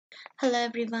Hello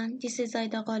everyone, this is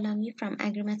Aida Ghalami from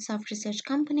Agrimet Soft Research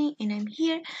Company and I'm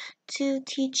here to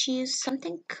teach you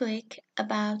something quick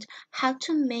about how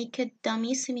to make a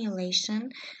dummy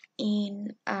simulation in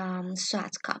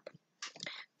SWAT CUP.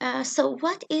 So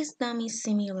what is dummy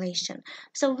simulation?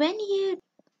 So when you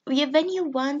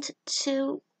want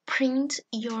to print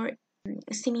your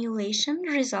simulation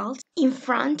results in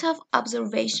front of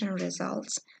observation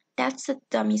results, that's a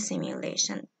dummy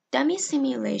simulation. Dummy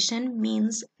simulation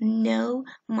means no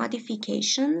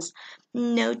modifications,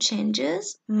 no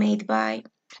changes made by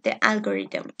the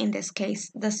algorithm, in this case,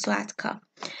 the SWAT cup.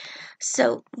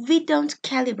 So we don't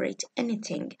calibrate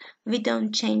anything, we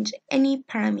don't change any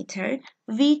parameter,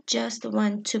 we just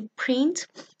want to print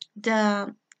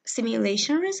the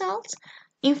simulation results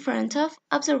in front of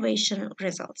observation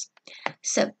results.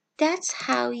 So that's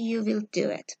how you will do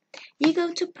it. You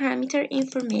go to parameter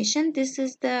information. This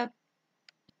is the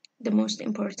most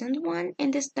important one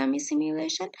in this dummy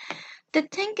simulation. The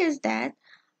thing is that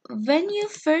when you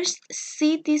first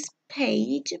see this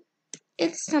page,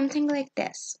 it's something like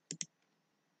this.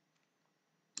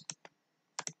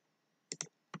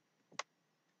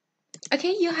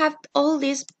 Okay, you have all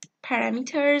these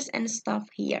parameters and stuff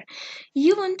here.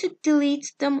 You want to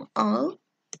delete them all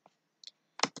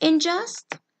and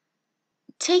just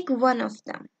take one of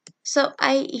them. So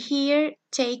I here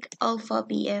take alpha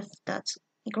bf dot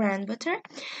grandbutter.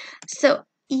 So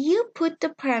you put the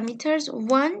parameters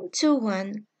 1 to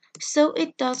 1 so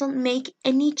it doesn't make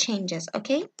any changes,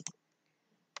 okay?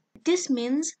 This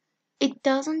means it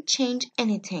doesn't change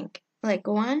anything, like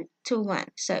 1 to 1,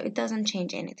 so it doesn't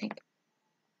change anything.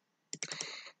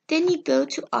 Then you go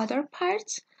to other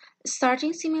parts.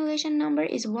 Starting simulation number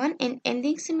is 1 and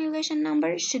ending simulation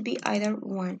number should be either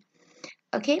 1,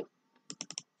 okay?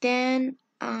 Then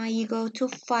you go to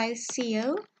file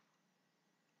CO.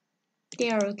 They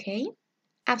are okay.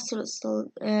 Absolute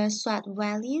SWAT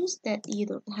values that you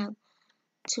don't have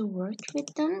to work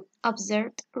with them.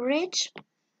 Observed range.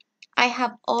 I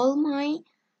have all my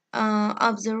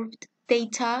observed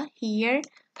data here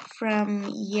from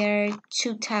year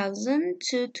 2000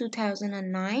 to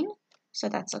 2009, so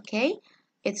that's okay.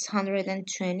 It's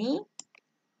 120,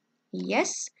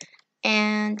 yes,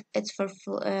 and it's for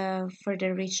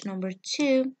the reach number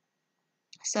 2.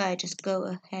 So I just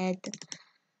go ahead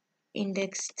in the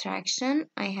extraction.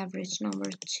 I have reach number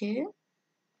 2,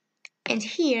 and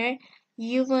here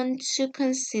you want to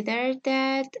consider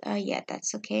that yeah,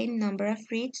 that's okay. Number of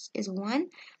reads is 1,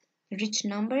 reach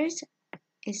numbers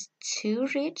is 2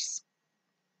 reads.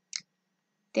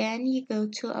 Then you go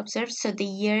to observe, so the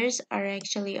years are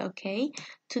actually okay,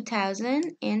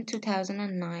 2000 and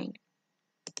 2009.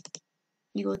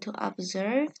 You go to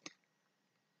observed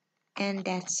and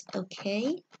that's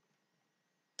okay.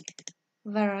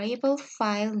 Variable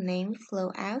file name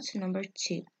flow out number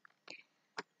 2.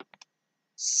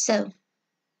 So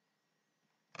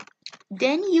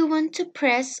then you want to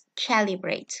press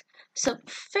calibrate. So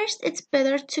first it's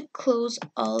better to close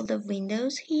all the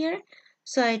windows here.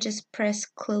 So I just press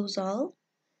close all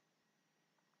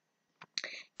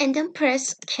and then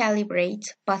press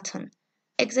calibrate button.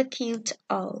 Execute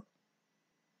all.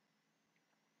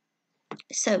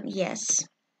 So yes.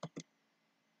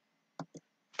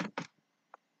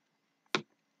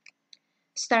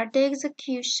 Start the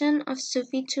execution of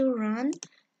Sufi to run.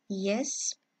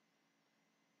 Yes.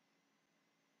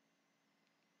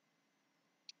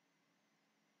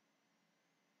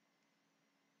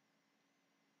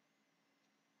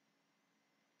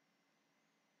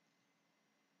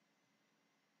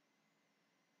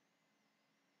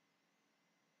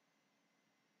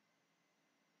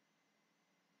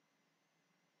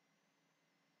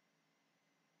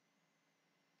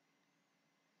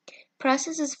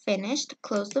 Process is finished.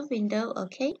 Close the window.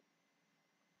 Okay.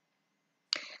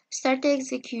 Start the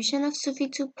execution of Sufi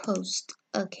to post.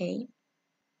 Okay.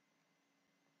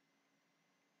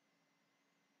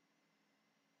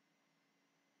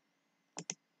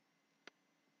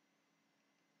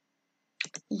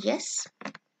 Yes.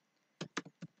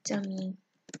 Dummy.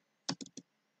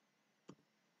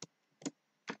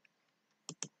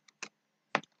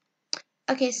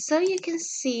 Okay, so you can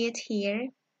see it here.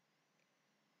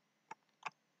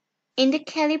 In the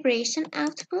calibration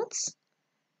outputs,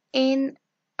 in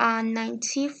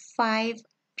 95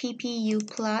 PPU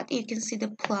plot, you can see the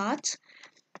plot,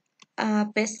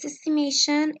 best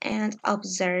estimation and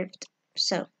observed.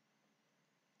 So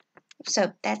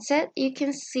that's it. You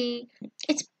can see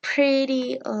it's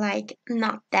pretty like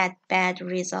not that bad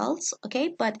results,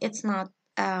 okay, but it's not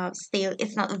still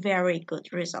it's not very good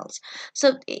results.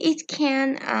 So it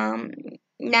can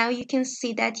now you can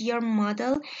see that your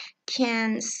model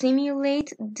can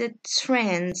simulate the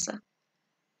trends,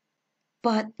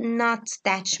 but not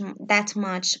that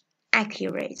much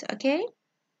accurate. Okay,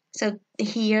 so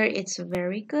here it's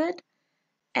very good,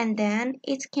 and then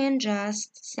it can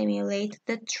just simulate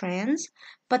the trends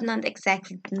but not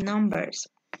exactly the numbers.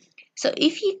 So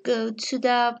if you go to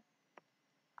the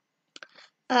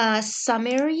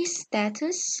summary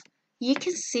status, you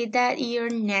can see that your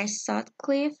next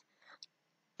SWATCUP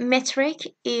metric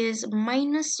is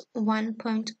minus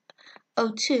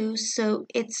 1.02, so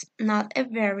it's not a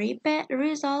very bad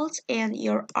result, and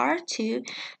your R2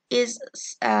 is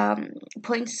zero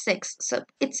point 0.6, so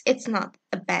it's not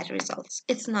a bad result.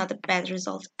 It's not a bad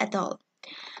result at all.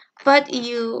 But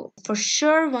you for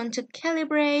sure want to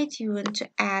calibrate, you want to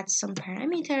add some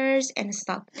parameters and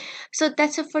stuff. So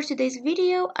that's it for today's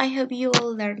video. I hope you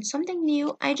all learned something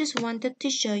new. I just wanted to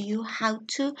show you how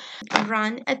to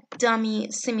run a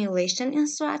dummy simulation in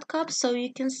SWATCUP, so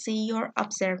you can see your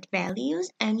observed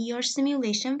values and your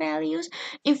simulation values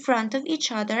in front of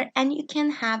each other, and you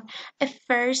can have a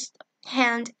first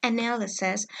hand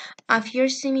analysis of your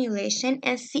simulation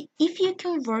and see if you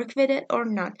can work with it or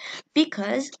not,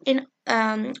 because in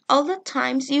all the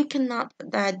times you cannot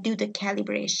do the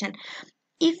calibration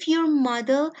if your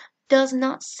model does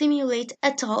not simulate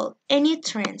at all any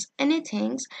trends,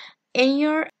 anything in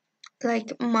your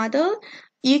model.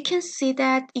 You can see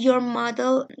that your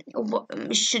model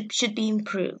should be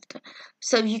improved,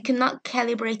 so you cannot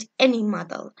calibrate any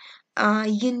model.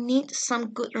 You need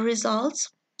some good results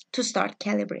to start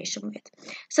calibration with.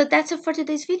 So that's it for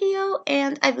today's video,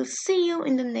 and I will see you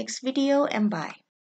in the next video, and bye.